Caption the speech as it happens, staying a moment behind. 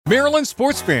Maryland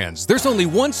sports fans, there's only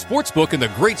one sports book in the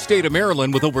great state of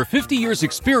Maryland with over 50 years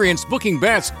experience booking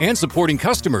bets and supporting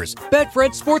customers. Betfred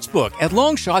Sportsbook at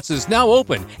Longshots is now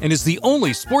open and is the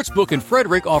only sportsbook in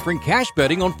Frederick offering cash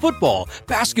betting on football,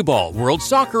 basketball, world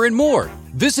soccer, and more.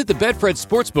 Visit the Betfred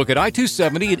Sportsbook at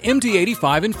I-270 and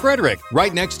MD-85 in Frederick,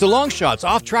 right next to Longshots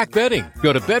off-track betting.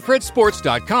 Go to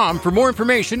BetfredSports.com for more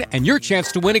information and your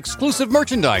chance to win exclusive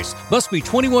merchandise. Must be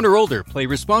 21 or older. Play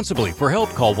responsibly. For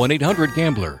help, call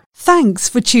 1-800-GAMBLER. Thanks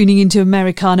for tuning into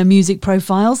Americana Music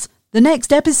Profiles. The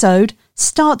next episode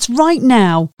starts right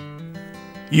now.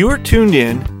 You are tuned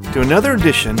in to another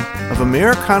edition of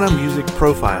Americana Music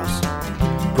Profiles,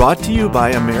 brought to you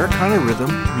by Americana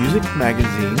Rhythm Music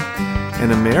Magazine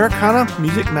and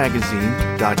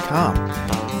AmericanaMusicMagazine.com.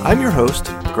 I'm your host,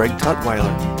 Greg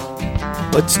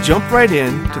Tutwiler. Let's jump right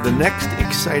in to the next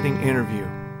exciting interview.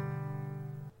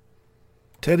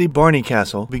 Teddy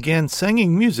Barneycastle began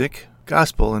singing music,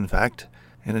 gospel in fact,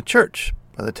 in a church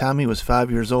by the time he was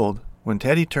 5 years old. When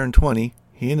Teddy turned 20,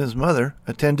 he and his mother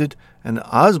attended an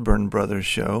Osborne Brothers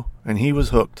show, and he was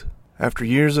hooked. After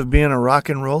years of being a rock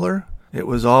and roller, it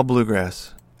was all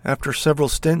bluegrass. After several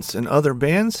stints in other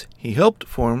bands, he helped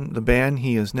form the band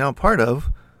he is now part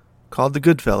of, called the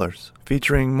Goodfellas,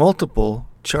 featuring multiple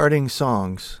charting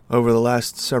songs over the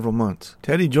last several months.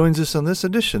 Teddy joins us on this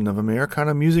edition of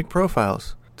Americana Music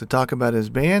Profiles to talk about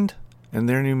his band and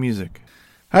their new music.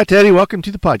 Hi, Teddy. Welcome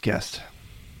to the podcast.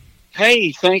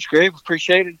 Hey, thanks, Greg.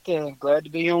 Appreciate it. Glad to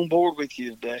be on board with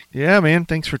you today. Yeah, man.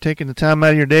 Thanks for taking the time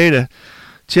out of your day to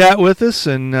chat with us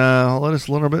and let us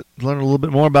learn a little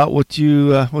bit more about what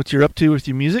you're up to with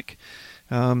your music.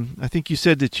 I think you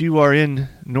said that you are in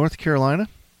North Carolina.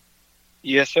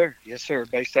 Yes, sir. Yes, sir.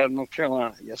 Based out of North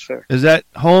Carolina. Yes, sir. Is that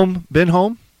home? Been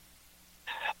home?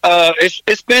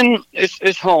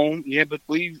 It's home. Yeah, but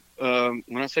we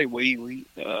when I say we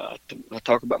I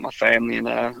talk about my family and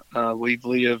I. We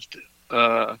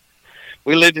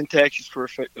lived in Texas for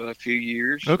a few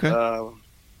years. Okay.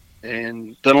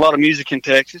 And done a lot of music in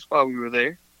Texas while we were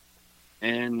there,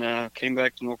 and came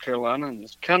back to North Carolina. And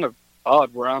it's kind of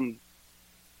odd where I'm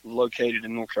located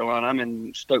in North Carolina. I'm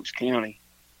in Stokes County,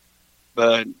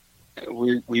 but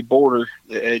we border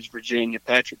the edge, Virginia,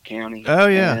 Patrick County. Oh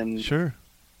yeah, and sure.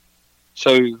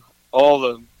 So all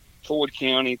the Floyd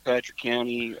County, Patrick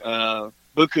County,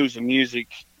 bukus of music,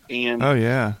 and oh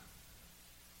yeah,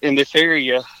 in this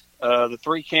area, the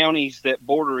three counties that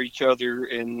border each other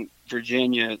in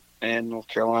Virginia and North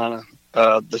Carolina,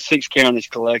 the six counties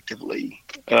collectively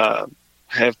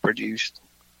have produced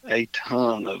a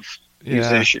ton of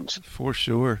musicians. For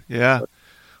sure. Yeah.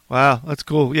 Wow, that's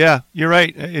cool. Yeah, you're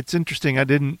right. It's interesting. I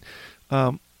didn't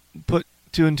put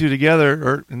two and two together,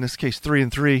 or in this case 3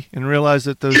 and 3, and realize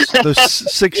that those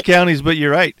six counties. But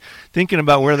you're right. Thinking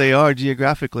about where they are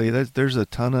geographically, there's a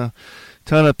ton of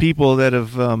people that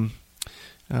have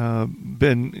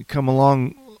come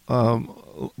along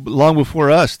long before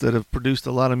us that have produced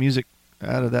a lot of music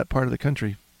out of that part of the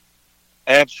country.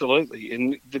 Absolutely.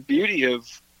 And the beauty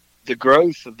of the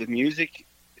growth of the music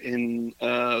in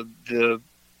the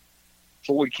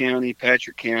Floyd County,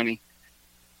 Patrick County,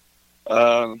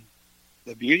 the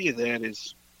beauty of that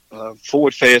is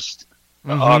Floyd Fest,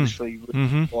 obviously,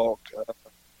 walk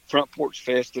Front Porch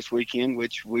Fest this weekend,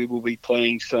 which we will be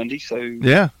playing Sunday. So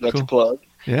that's cool. A plug.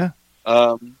 Yeah.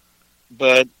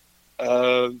 But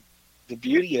the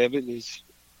beauty of it is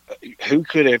who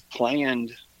could have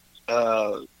planned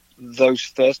those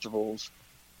festivals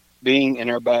being in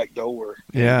our back door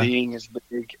and being as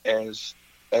big as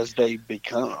they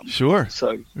become. Sure.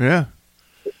 So yeah.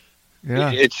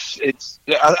 It's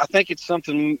I think it's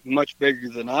something much bigger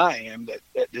than I am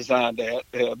that designed that.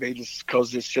 I mean, just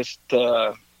because it's just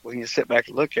when you sit back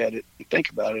and look at it and think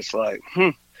about it, it's like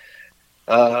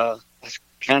that's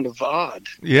kind of odd.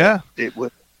 Yeah. It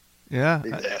would. Yeah,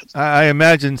 I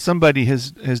imagine somebody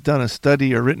has done a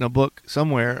study or written a book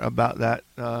somewhere about that,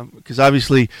 because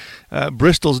obviously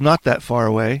Bristol's not that far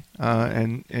away,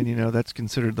 and that's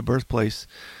considered the birthplace.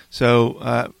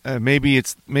 So maybe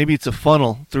it's a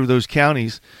funnel through those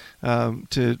counties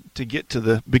to get to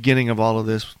the beginning of all of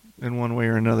this in one way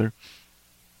or another.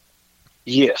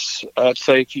 Yes, I'd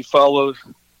say if you just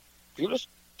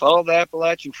follow the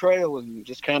Appalachian Trail and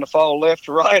just kind of follow left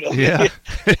to right.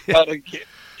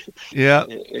 Yeah,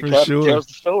 it for sure. Tells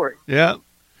the story. Yeah.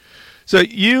 So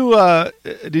you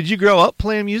did you grow up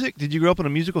playing music? Did you grow up in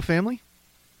a musical family?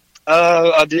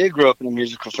 I did grow up in a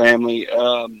musical family.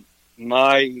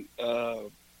 My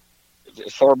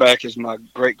as far back as my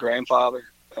great grandfather.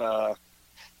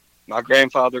 My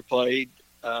grandfather played.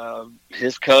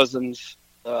 His cousins,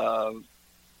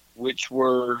 which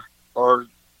were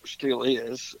still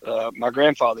is. My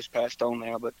grandfather's passed on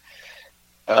now, but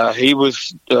he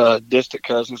was distant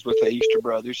cousins with the Easter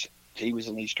brothers. He was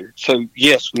an Easter. So,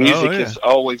 yes, music has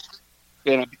always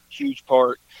been a huge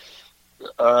part.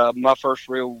 My first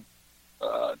real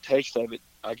taste of it,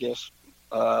 I guess,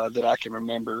 that I can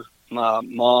remember, my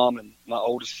mom and my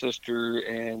oldest sister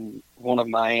and one of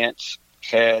my aunts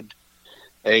had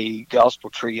a gospel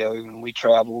trio, and we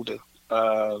traveled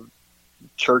to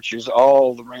churches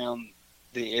all around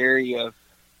the area.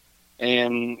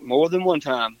 And more than one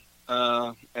time,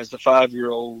 as a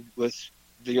 5-year-old, with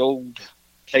the old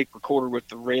tape recorder with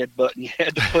the red button you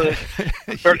had to push.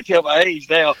 I'm starting to tell my age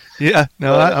now. Yeah,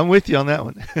 no, I'm with you on that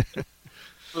one.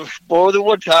 More than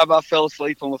one time, I fell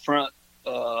asleep on the front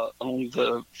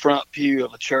pew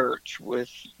of a church with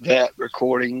that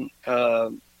recording.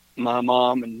 My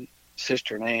mom and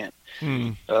sister and aunt.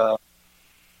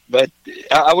 But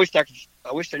I wish I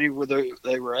knew where they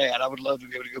were at. I would love to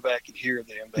be able to go back and hear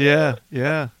them. But, yeah.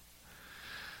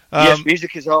 Yes,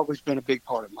 music has always been a big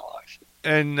part of my life.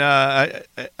 And I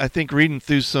think reading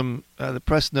through some the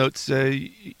press notes,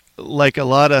 like a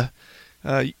lot of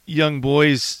young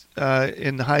boys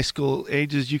in the high school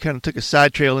ages, you kind of took a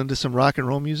side trail into some rock and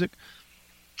roll music.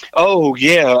 Oh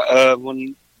yeah,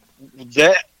 when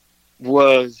that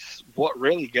was what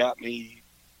really got me,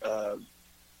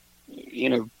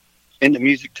 into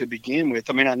music to begin with.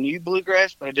 I mean, I knew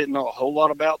bluegrass, but I didn't know a whole lot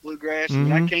about bluegrass.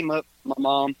 Mm-hmm. And I came up, my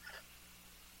mom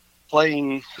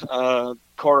playing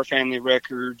Carter Family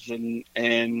records and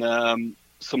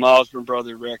some Osborne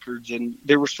Brother records, and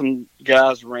there were some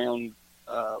guys around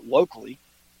locally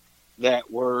that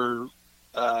were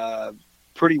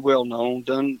pretty well known,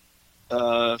 done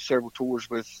several tours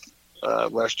with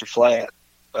Lester Flatt,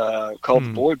 called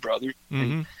the Boyd Brothers. Mm-hmm.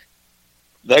 And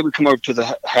they would come over to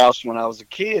the house when I was a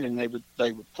kid, and they would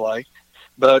play.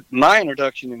 But my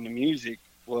introduction into music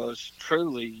was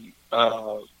truly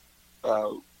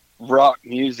rock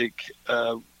music.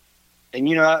 And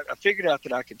I figured out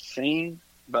that I could sing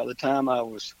by the time I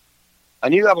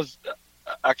knew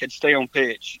I could stay on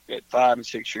pitch at 5 and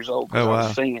 6 years old, because I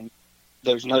was singing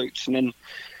those notes. And then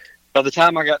by the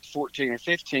time I got to 14 or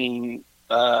 15,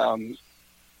 I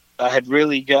had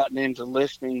really gotten into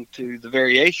listening to the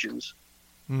variations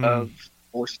of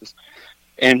voices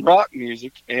and rock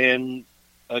music. And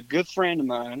a good friend of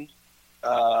mine,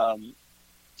 I'll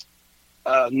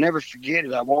never forget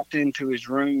it. I walked into his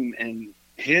room, and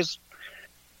his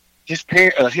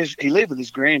parents, he lived with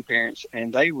his grandparents,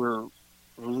 and they were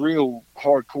real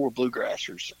hardcore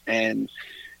bluegrassers. And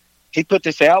he put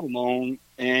this album on,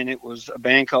 and it was a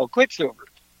band called Quicksilver.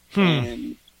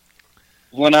 And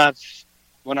when I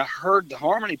heard the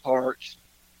harmony parts,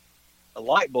 a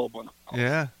light bulb went off.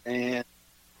 Yeah.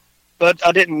 But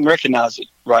I didn't recognize it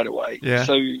right away. Yeah.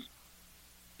 So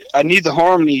I knew the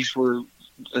harmonies were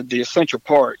the essential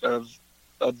part of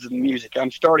the music.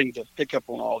 I'm starting to pick up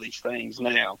on all these things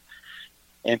now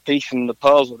and piecing the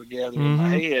puzzle together in my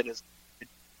head.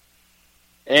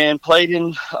 And played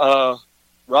in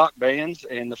rock bands,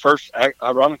 and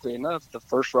ironically enough, the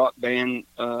first rock band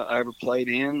I ever played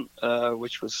in,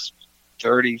 which was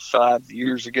 35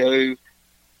 years ago,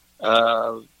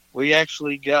 we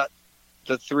actually got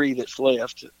the three that's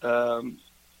left.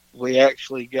 We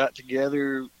actually got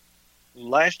together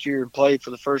last year and played for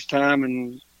the first time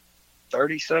in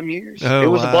 30-some years. Oh, it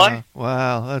was a blast.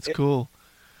 Wow, that's cool.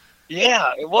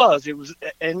 Yeah, it was. It was,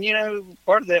 and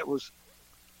part of that was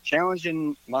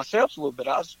challenging myself a little bit.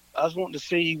 I was wanting to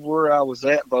see where I was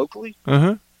at vocally,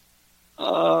 in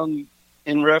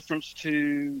reference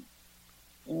to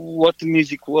what the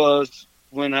music was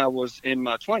when I was in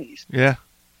my 20s. Yeah.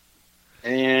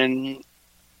 And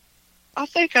I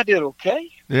think I did okay.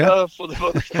 Yeah. For the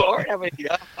most part. I mean,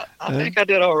 I think I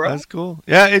did all right. That's cool.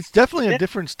 Yeah, it's definitely a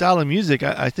different style of music.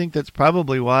 I think that's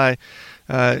probably why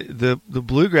the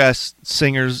bluegrass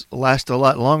singers last a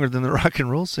lot longer than the rock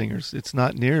and roll singers. It's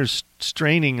not near as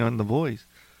straining on the voice.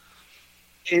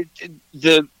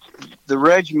 The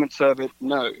regiments of it,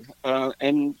 no.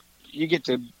 And you get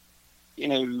to,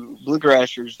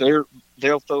 bluegrassers,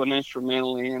 they'll throw an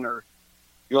instrumental in, or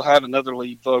you'll have another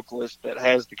lead vocalist that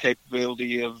has the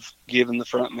capability of giving the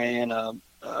front man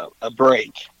a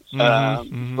break,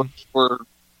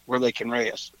 where they can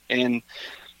rest. And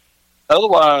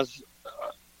otherwise,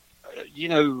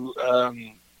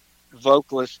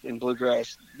 vocalists in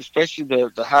bluegrass, especially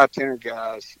the high tenor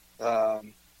guys,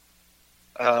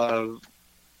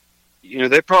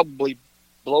 they probably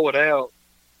blow it out,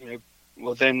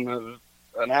 within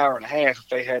an hour and a half if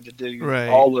they had to do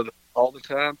all of it all the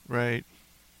time. Right.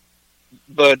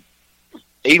 But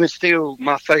even still,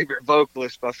 my favorite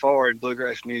vocalist by far in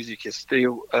bluegrass music is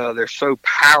still, they're so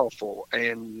powerful,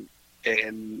 and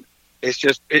it's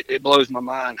just, it blows my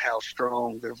mind how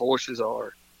strong their voices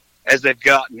are as they've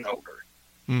gotten older.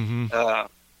 Mm-hmm.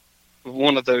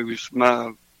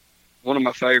 One of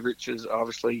my favorites is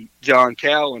obviously John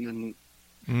Cowan, and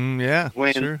Yeah,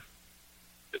 sure.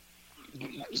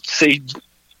 See,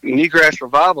 Newgrass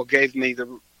Revival gave me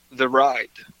the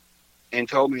right and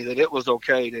told me that it was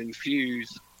okay to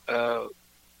infuse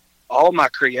all my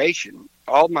creation,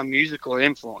 all my musical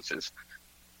influences.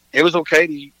 It was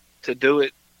okay to do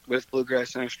it with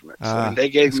bluegrass instruments. And they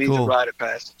gave me the rite of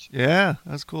passage. Yeah,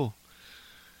 that's cool.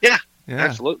 Yeah,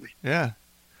 absolutely. Yeah.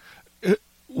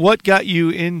 What got you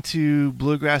into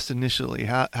bluegrass initially?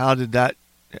 How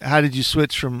did you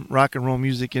switch from rock and roll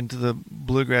music into the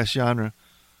bluegrass genre?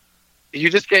 You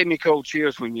just gave me cold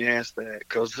chills when you asked that,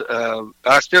 because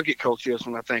I still get cold chills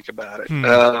when I think about it.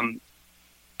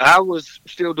 I was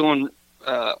still doing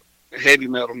heavy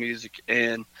metal music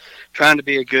and trying to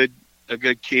be a good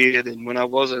kid, and when I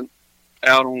wasn't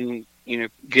out on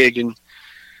gigging,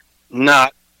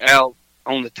 not out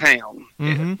on the town,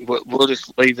 we'll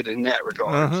just leave it in that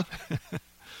regard.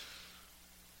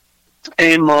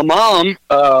 And my mom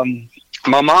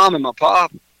and my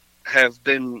pop have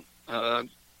been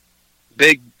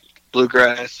big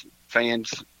bluegrass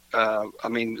fans. I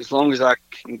mean, as long as I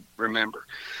can remember.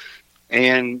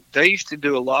 And they used to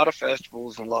do a lot of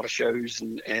festivals and a lot of shows.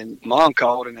 And Mom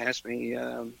called and asked me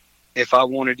if I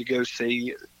wanted to go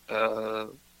see a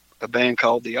band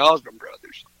called the Osborne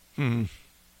Brothers.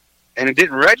 And it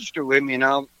didn't register with me. And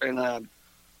I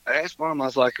asked Mom, I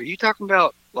was like, "Are you talking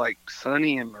about like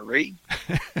Sonny and Marie?"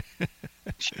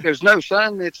 She goes, "No,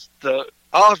 son, it's the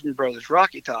Osborne Brothers,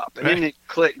 Rocky Top." And then it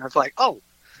clicked, and I was like, "Oh."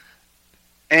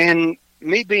 And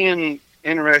me being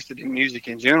interested in music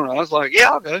in general, I was like,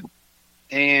 "Yeah, I'll go."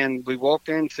 And we walked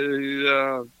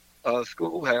into a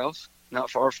schoolhouse not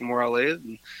far from where I live.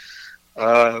 And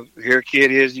here a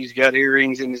kid is, he's got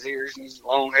earrings in his ears, and he's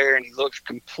long hair, and he looks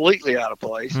completely out of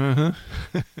place.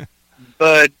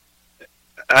 But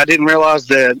I didn't realize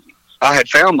that I had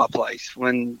found my place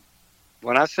when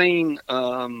I seen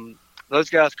those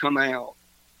guys come out,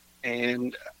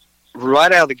 and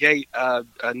right out of the gate, I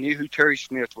knew who Terry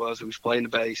Smith was, who was playing the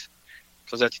bass,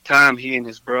 because at the time he and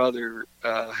his brother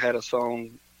had a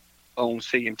song on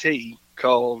CMT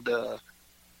called,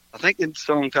 I think the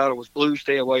song title was "Blue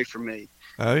Stay Away From Me."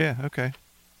 Oh yeah, okay.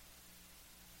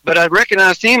 But I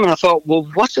recognized him, and I thought, well,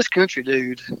 what's this country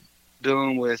dude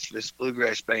doing with this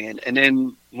bluegrass band? And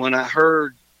then when I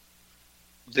heard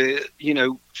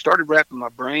started wrapping my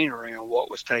brain around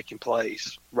what was taking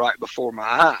place right before my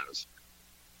eyes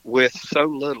with so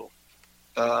little,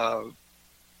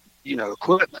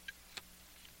 equipment,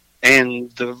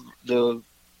 and the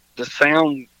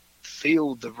sound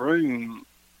filled the room,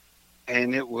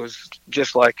 and it was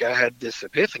just like I had this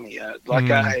epiphany, like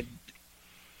I had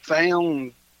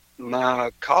found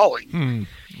my calling.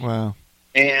 Wow.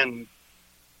 And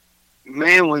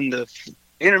man, when the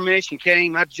intermission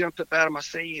came, I jumped up out of my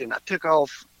seat and I took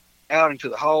off out into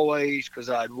the hallways, because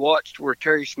I'd watched where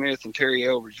Terry Smith and Terry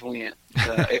Elbridge went.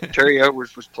 Terry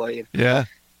Elbridge was playing. Yeah.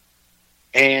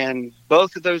 And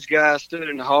both of those guys stood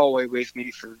in the hallway with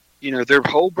me for, their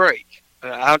whole break.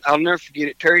 I'll never forget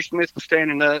it. Terry Smith was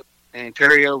standing up and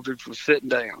Terry Elbridge was sitting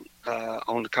down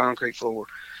on the concrete floor.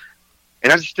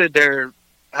 And I just stood there.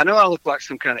 I know I looked like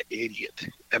some kind of idiot.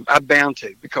 I'm bound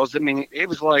to, because, it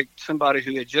was like somebody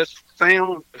who had just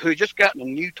gotten a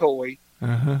new toy,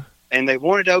 and they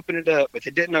wanted to open it up, but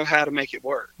they didn't know how to make it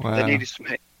work. Wow. They needed some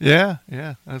help. Yeah,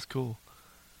 that's cool.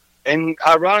 And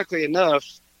ironically enough,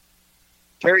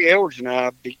 Terry Elbridge and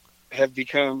I have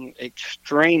become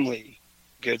extremely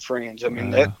good friends.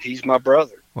 He's my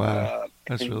brother. Wow,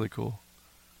 that's really cool.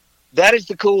 That is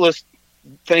the coolest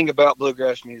thing about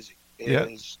bluegrass music.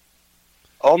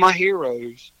 All my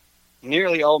heroes,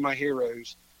 nearly all my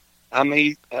heroes, I'm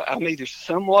either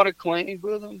somewhat acquainted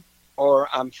with them, or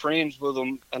I'm friends with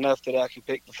them enough that I can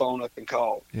pick the phone up and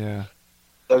call. Yeah,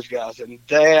 those guys, and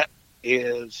that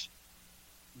is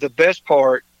the best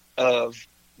part of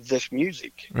this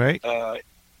music. Right,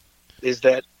 is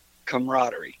that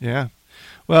camaraderie. Yeah,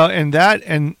 well, and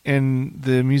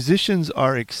the musicians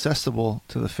are accessible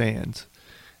to the fans.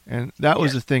 And that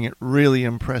was the thing that really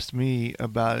impressed me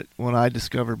about it when I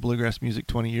discovered bluegrass music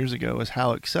 20 years ago, is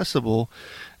how accessible,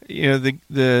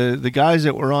 the guys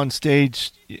that were on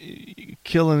stage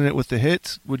killing it with the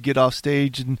hits would get off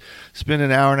stage and spend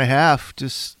an hour and a half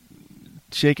just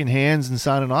shaking hands and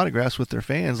signing autographs with their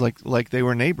fans like they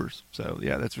were neighbors. So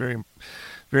yeah, that's very,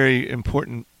 very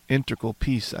important, integral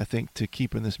piece, I think, to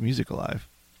keeping this music alive.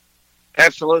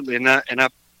 Absolutely,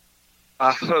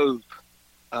 I hope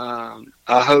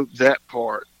I hope that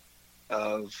part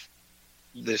of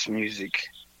this music.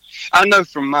 I know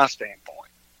from my standpoint,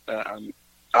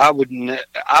 I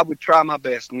would try my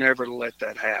best never to let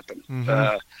that happen.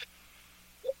 Mm-hmm.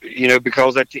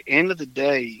 Because at the end of the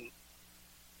day,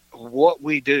 what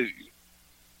we do,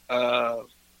 uh,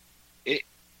 it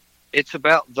it's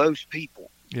about those people.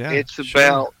 Yeah, It's sure.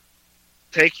 about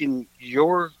taking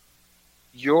your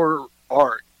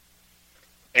art,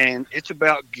 and it's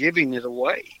about giving it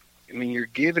away. I mean, you're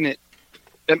giving it.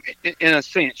 In a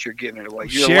sense, you're giving it away.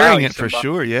 You're Sharing allowing it for somebody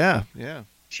sure. Yeah, yeah.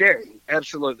 sharing.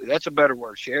 Absolutely, that's a better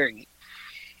word. Sharing it,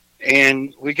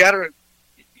 and we got to,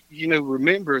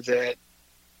 remember that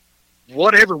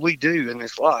whatever we do in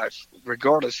this life,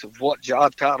 regardless of what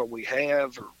job title we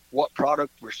have or what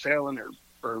product we're selling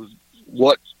or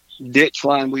what ditch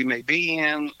line we may be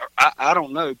in, or I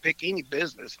don't know. Pick any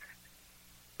business,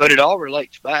 but it all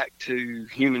relates back to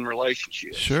human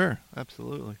relationships, Sure,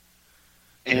 absolutely.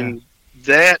 Yeah. and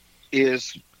that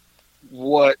is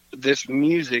what this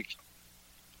music,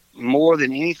 more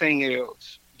than anything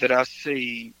else that I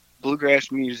see, bluegrass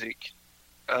music,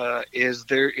 is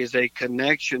there is a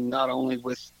connection not only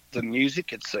with the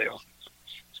music itself,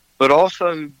 but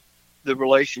also the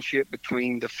relationship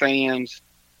between the fans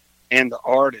and the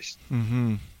artist.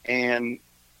 Mm-hmm. And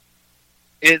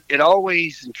it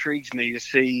always intrigues me to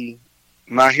see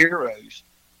my heroes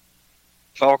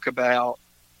talk about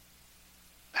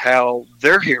how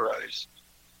their heroes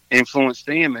influenced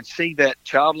them and see that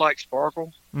childlike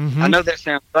sparkle. I Mm-hmm. know that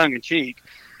sounds tongue in cheek,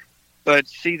 but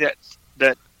see that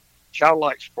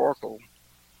childlike sparkle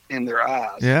in their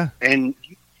eyes, Yeah. and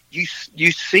you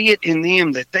see it in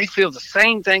them that they feel the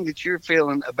same thing that you're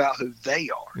feeling about who they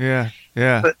are. Yeah.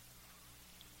 Yeah. But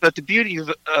but the beauty of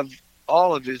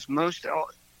all of it is most of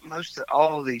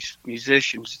all of these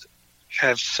musicians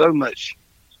have so much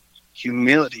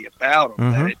humility about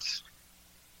them that Mm-hmm. it's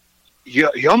you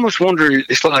almost wonder.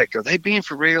 It's like, are they being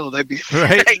for real? Are they being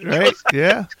Right, fake? right,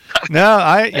 yeah. No,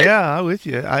 I'm with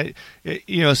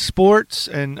you. Sports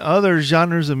and other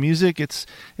genres of music, it's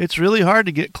really hard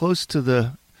to get close to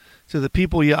the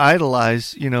people you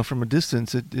idolize, from a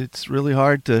distance. It's really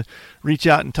hard to reach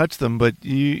out and touch them, but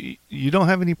you don't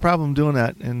have any problem doing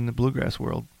that in the bluegrass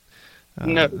world.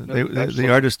 No, The absolutely.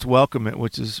 artists welcome it,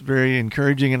 which is very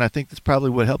encouraging, and I think that's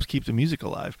probably what helps keep the music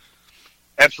alive.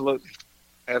 Absolutely.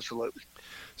 Absolutely.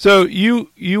 So you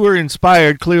were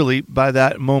inspired clearly by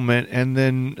that moment, and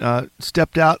then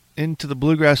stepped out into the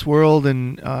bluegrass world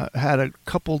and had a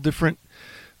couple different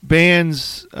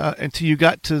bands until you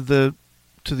got to the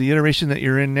iteration that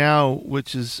you're in now,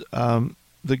 which is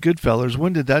the Goodfellas.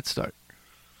 When did that start?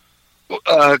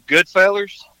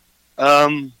 Goodfellas.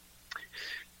 Um,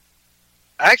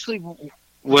 Actually,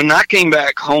 when I came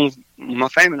back home, my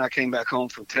family and I came back home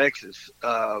from Texas.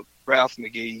 Ralph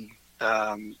McGee,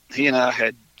 he and I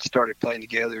had started playing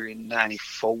together in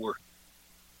 '94,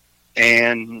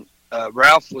 and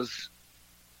Ralph was,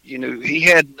 he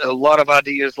had a lot of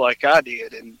ideas like I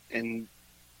did, and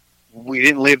we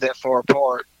didn't live that far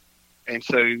apart, and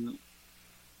so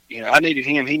I needed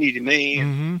him, he needed me,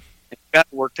 and Mm-hmm. it got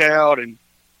worked out, and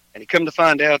he come to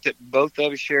find out that both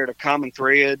of us shared a common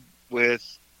thread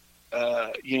with,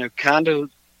 kind of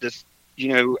this,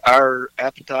 our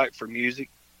appetite for music.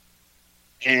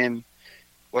 And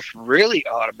what's really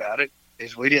odd about it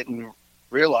is we didn't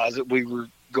realize that we were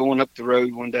going up the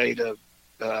road one day we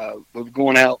were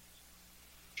going out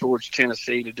towards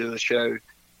Tennessee to do a show,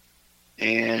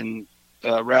 and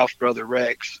Ralph's brother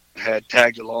Rex had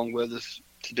tagged along with us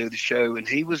to do the show, and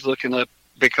he was looking up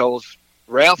because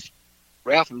Ralph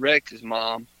and Rex's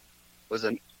mom was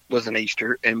an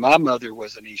Easter, and my mother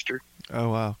was an Easter, Oh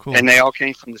wow, cool. and they all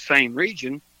came from the same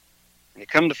region. And it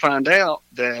come to find out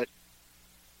that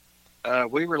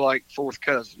we were like fourth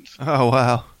cousins, Oh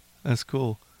wow, that's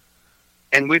cool.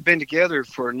 and we'd been together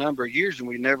for a number of years, and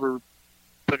we never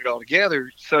put it all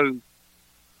together. So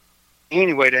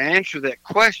anyway, to answer that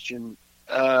question,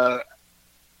 how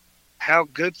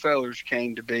Goodfellas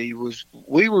came to be was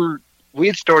we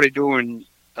had started doing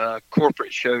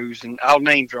corporate shows, and I'll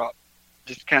name drop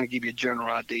just to kind of give you a general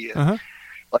idea. Uh huh.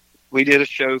 Like, we did a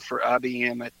show for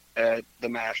IBM at the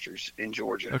Masters in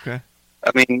Georgia. Okay.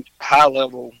 I mean, high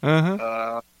level, Uh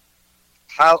huh.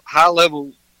 high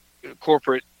level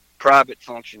corporate private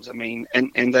functions. I mean,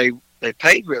 and they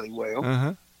paid really well, Uh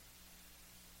huh.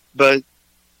 but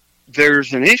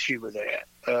there's an issue with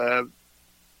that.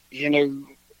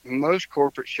 Most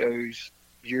corporate shows,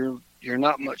 you're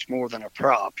not much more than a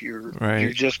prop. You're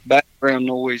Right. just background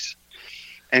noise.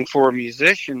 And for a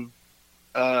musician,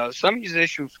 some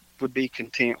musicians would be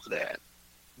content with that,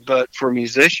 But for a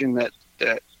musician that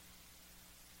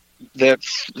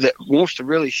wants to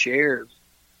really share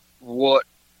what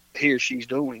he or she's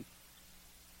doing,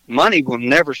 money will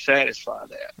never satisfy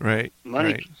that. Right.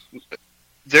 Money,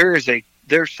 right.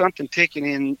 There's something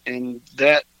ticking in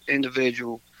that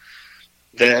individual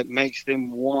that makes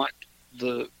them want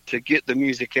to get the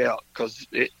music out, because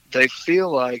they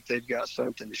feel like they've got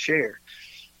something to share.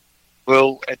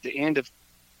 Well, at the end of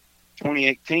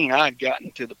 2018, I had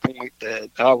gotten to the point that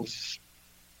I was,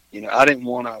 I didn't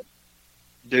want to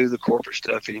do the corporate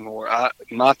stuff anymore.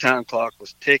 My time clock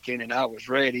was ticking, and I was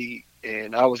ready,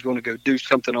 and I was going to go do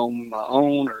something on my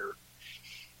own or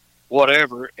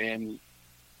whatever. And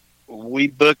we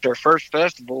booked our first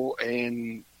festival,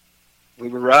 and we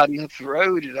were riding up the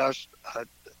road, and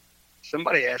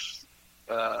somebody asked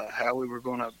how we were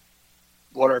going to,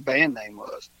 what our band name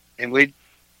was, and we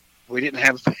didn't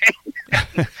have a band.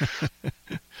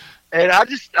 And I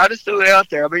just threw it out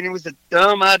there. I mean, it was a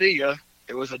dumb idea.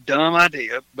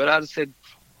 But I just said,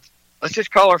 let's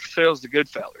just call ourselves the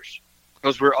Goodfellas,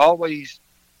 because we're always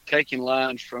taking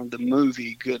lines from the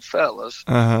movie Goodfellas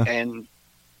and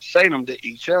saying them to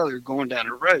each other going down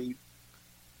the road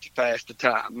to pass the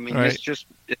time. I mean, It's just,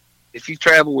 if you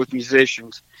travel with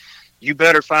musicians, you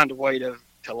better find a way to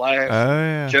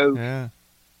laugh, joke,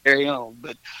 carry on.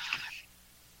 But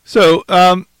so,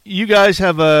 you guys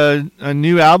have a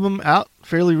new album out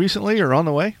fairly recently, or on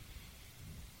the way?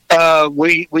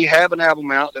 We have an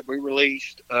album out that we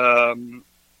released right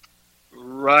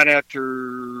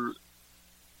after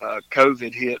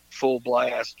COVID hit full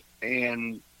blast,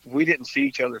 and we didn't see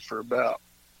each other for about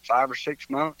 5 or 6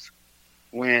 months.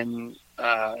 When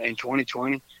in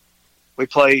 2020 we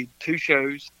played 2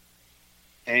 shows,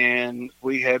 and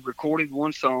we had recorded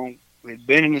 1 song. We had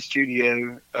been in the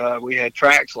studio. We had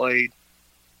tracks laid.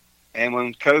 And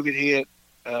when COVID hit,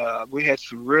 we had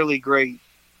some really great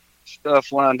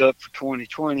stuff lined up for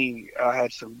 2020. I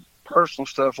had some personal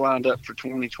stuff lined up for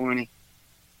 2020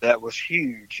 that was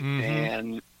huge. Mm-hmm.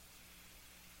 And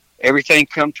everything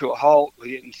come to a halt.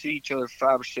 We didn't see each other for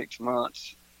 5 or 6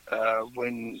 months.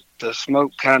 When the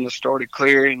smoke kind of started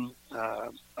clearing,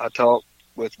 I talked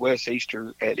with Wes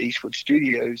Easter at Eastwood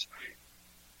Studios,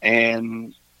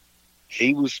 and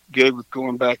he was good with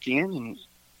going back in. And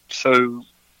so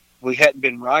we hadn't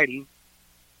been writing,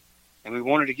 and we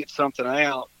wanted to get something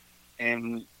out.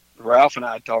 And Ralph and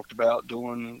I talked about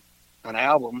doing an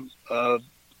album of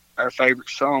our favorite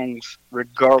songs,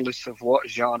 regardless of what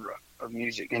genre of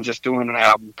music, and just doing an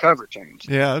album cover tunes.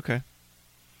 Yeah, okay.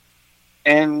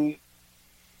 And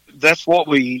that's what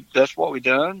we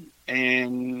done.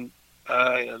 And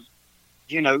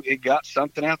it got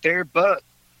something out there, but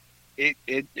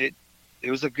it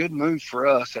was a good move for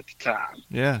us at the time.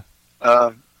 Yeah.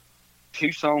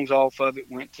 2 songs off of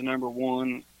it went to number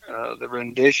 1. The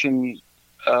rendition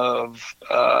of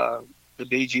the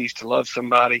Bee Gees' "To Love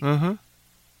Somebody"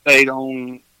 stayed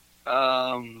on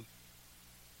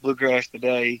Bluegrass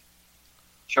Today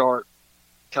chart,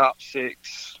 top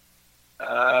 6.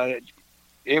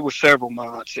 It was several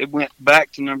months. It went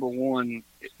back to number 1.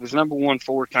 It was number 1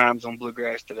 4 times on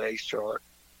Bluegrass Today's chart.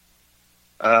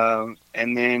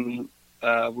 And then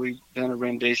we've done a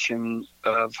rendition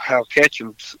of Hal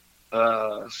Ketchum's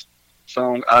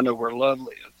song, "I Know Where Love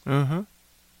Lives."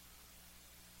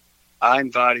 I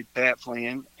invited Pat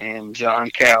Flynn and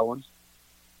John Cowan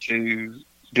to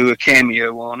do a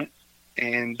cameo on it,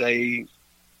 and they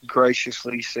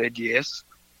graciously said yes.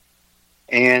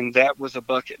 And that was a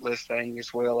bucket list thing,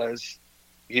 as well as,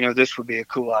 this would be a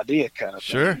cool idea kind of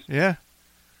thing. Sure, yeah.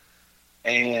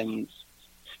 And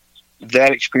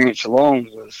that experience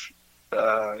alone was,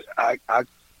 I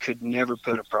could never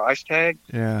put a price tag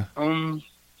on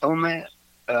that,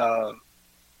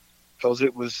 because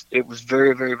it was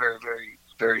very, very, very, very,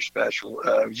 very special.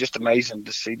 It was just amazing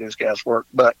to see those guys work.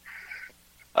 But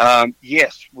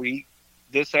yes,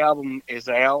 this album is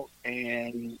out,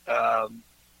 and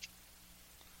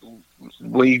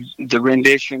the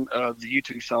rendition of the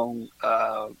U2 song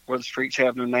 "Where the Streets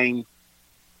Have No Name"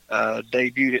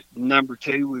 debuted at number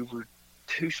 2. We were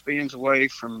 2 spins away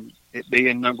from it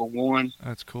being number 1.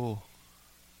 That's cool.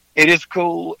 It is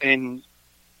cool, and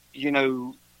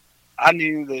I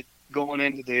knew that going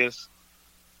into this,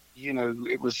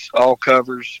 it was all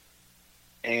covers,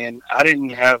 and I didn't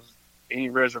have any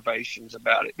reservations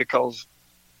about it, because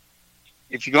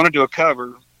if you're going to do a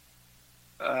cover,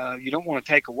 you don't want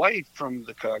to take away from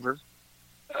the cover.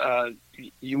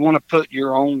 You want to put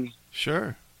your own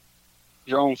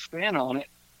spin on it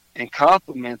and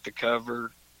complement the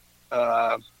cover.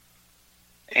 And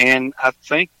I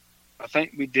think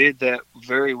we did that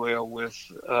very well with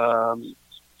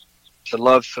 "To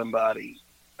Love Somebody."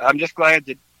 I'm just glad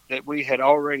that we had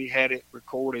already had it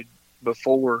recorded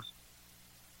before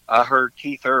I heard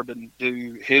Keith Urban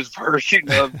do his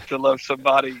version of "To Love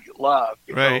Somebody" live.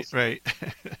 Right.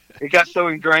 It got so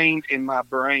ingrained in my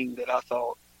brain that I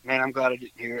thought, man, I'm glad I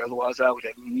didn't hear it. Otherwise, I would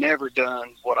have never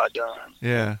done what I done.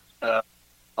 Yeah.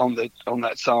 On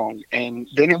that song, and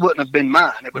then it wouldn't have been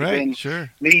mine. It would have been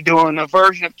me doing a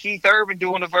version of Keith Urban,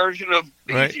 doing a version of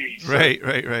Bee Gees. Right.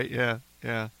 Yeah.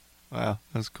 Wow,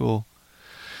 that's cool.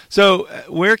 So,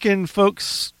 where can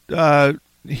folks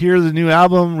hear the new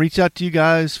album? Reach out to you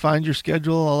guys, find your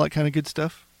schedule, all that kind of good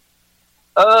stuff.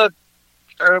 We have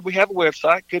a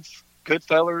website,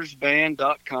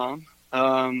 goodfellersband.com,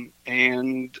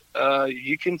 and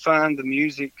you can find the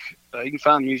music. You can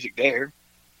find music there.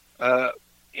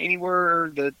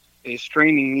 Anywhere that is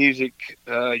streaming music,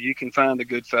 you can find the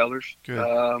Goodfellas.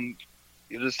 Good.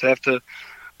 You just have to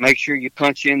make sure you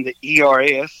punch in the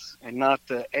ERS and not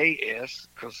the AS,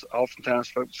 because oftentimes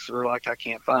folks are like, I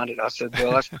can't find it. I said,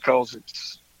 well, that's because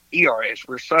it's ERS.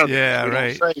 We're Southern. Yeah, we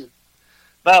right. don't say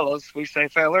fellas, we say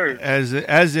fellers. As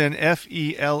in FELLERS,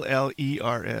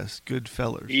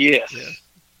 Goodfellas. Yes. Yeah.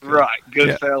 Right,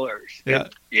 Goodfellas. Yeah.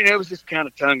 And, it was just kind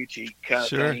of tongue-in-cheek kind of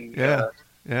thing. Yeah.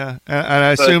 Yeah, and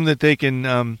I assume that they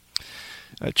can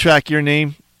track your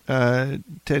name,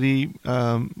 Teddy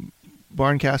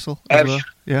Barneycastle.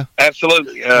 Yeah,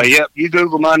 absolutely. Yep. You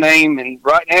Google my name, and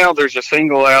right now there's a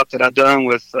single out that I've done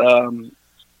with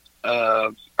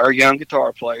our young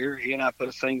guitar player. He and I put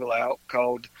a single out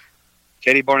called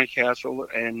Teddy Barneycastle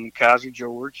and Kaiser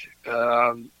George.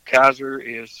 Kaiser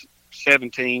is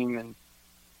 17 and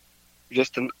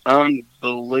just an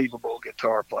unbelievable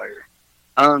guitar player.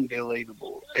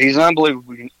 Unbelievable. He's an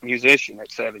unbelievable musician at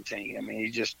 17. I mean,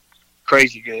 he's just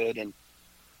crazy good. And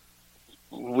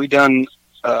we done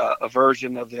a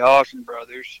version of the Osmond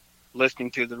Brothers,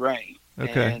 "Listening to the Rain."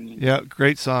 Okay. Yeah,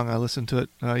 great song. I listened to it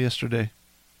yesterday.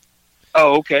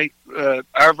 Oh, okay.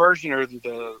 Our version or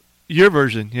your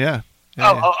version? Yeah.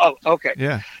 Oh, okay.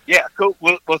 Yeah. Yeah. Cool.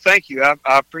 Well, thank you. I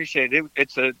appreciate it.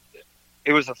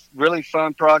 It was a really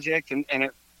fun project, and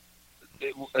it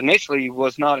initially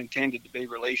was not intended to be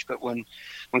released, but when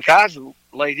Kaiser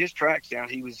laid his tracks down,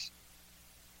 he was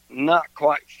not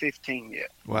quite 15 yet.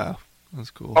 Wow,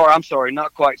 that's cool. Or I'm sorry,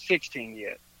 not quite 16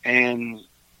 yet. And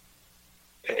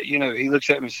he looks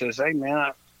at me and says, "Hey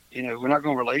man, we're not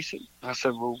going to release it." I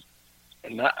said, "Well,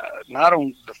 not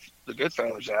on the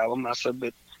Goodfellas album." I said,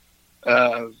 "But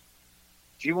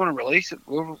if you want to release it,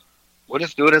 we'll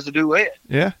just do it as a duet."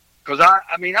 Yeah. Because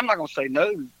I'm not going to say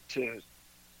no to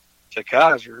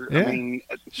Kaiser. Yeah, I mean,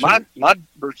 sure. my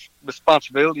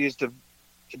responsibility is to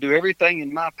do everything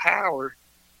in my power,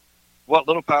 what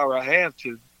little power I have,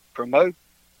 to promote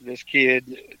this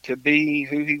kid to be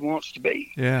who he wants to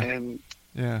be. Yeah. And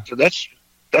yeah. So that's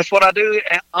what I do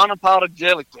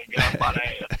unapologetically.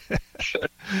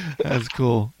 That's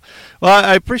cool. Well,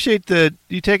 I appreciate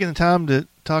you taking the time to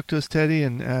talk to us, Teddy,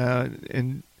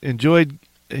 and enjoyed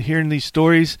hearing these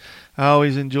stories. I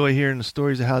always enjoy hearing the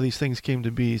stories of how these things came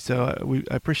to be. So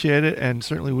I appreciate it, and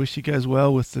certainly wish you guys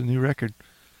well with the new record.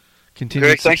 Continued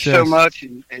success. Thank you so much,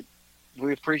 and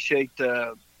we appreciate.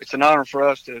 It's an honor for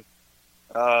us to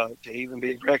even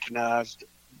be recognized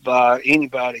by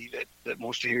anybody that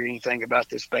wants to hear anything about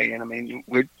this band. I mean,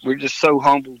 we're just so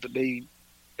humbled to be,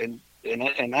 and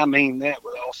I mean that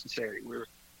with all sincerity. We're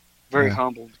very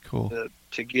humbled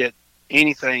to get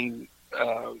anything.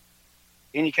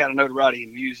 Any kind of notoriety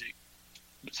in music.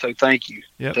 So thank you.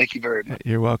 Yep. Thank you very much.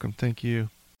 You're welcome. Thank you.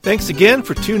 Thanks again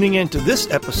for tuning in to this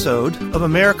episode of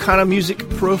Americana Music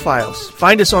Profiles.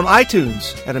 Find us on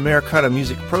iTunes at Americana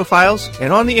Music Profiles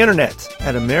and on the internet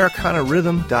at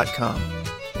AmericanaRhythm.com.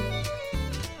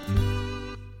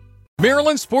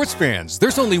 Maryland sports fans,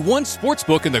 there's only one sports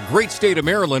book in the great state of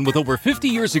Maryland with over 50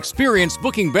 years experience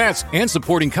booking bets and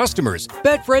supporting customers.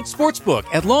 Betfred Sportsbook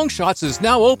at Longshots is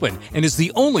now open and is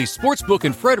the only sports book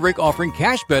in Frederick offering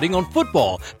cash betting on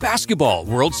football, basketball,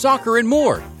 world soccer, and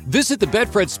more. Visit the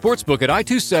Betfred Sportsbook at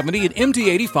I-270 and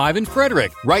MD-85 in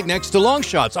Frederick, right next to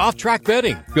Longshots off-track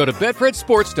betting. Go to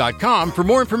betfredsports.com for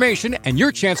more information and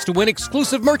your chance to win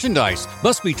exclusive merchandise.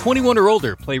 Must be 21 or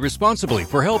older. Play responsibly.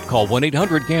 For help, call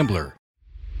 1-800-GAMBLER.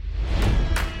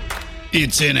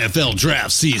 It's NFL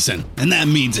draft season, and that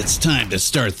means it's time to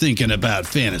start thinking about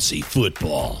fantasy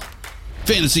football.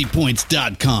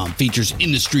 FantasyPoints.com features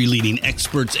industry-leading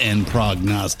experts and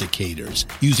prognosticators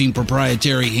using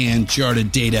proprietary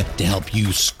hand-charted data to help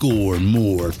you score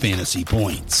more fantasy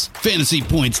points.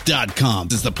 FantasyPoints.com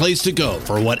is the place to go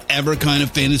for whatever kind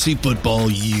of fantasy football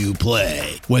you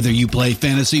play. Whether you play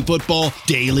fantasy football,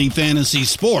 daily fantasy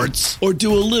sports, or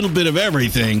do a little bit of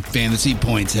everything, Fantasy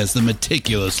Points has the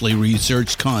meticulously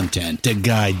researched content to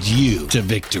guide you to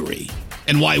victory.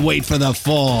 And why wait for the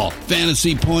fall?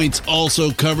 Fantasy Points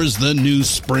also covers the new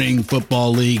spring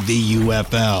football league, the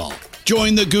UFL.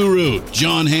 Join the guru,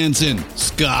 John Hansen,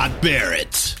 Scott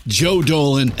Barrett, Joe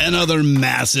Dolan, and other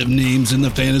massive names in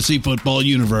the fantasy football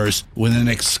universe with an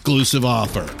exclusive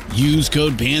offer. Use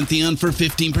code Pantheon for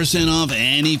 15% off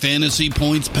any Fantasy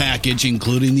Points package,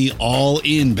 including the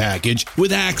all-in package,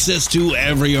 with access to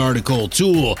every article,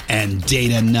 tool, and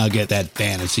data nugget that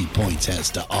Fantasy Points has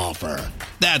to offer.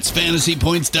 That's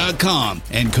FantasyPoints.com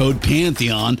and code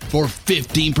Pantheon for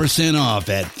 15% off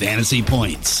at Fantasy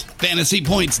Points.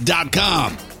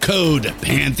 FantasyPoints.com, code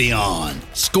Pantheon.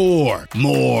 Score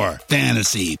more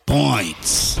fantasy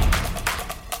points.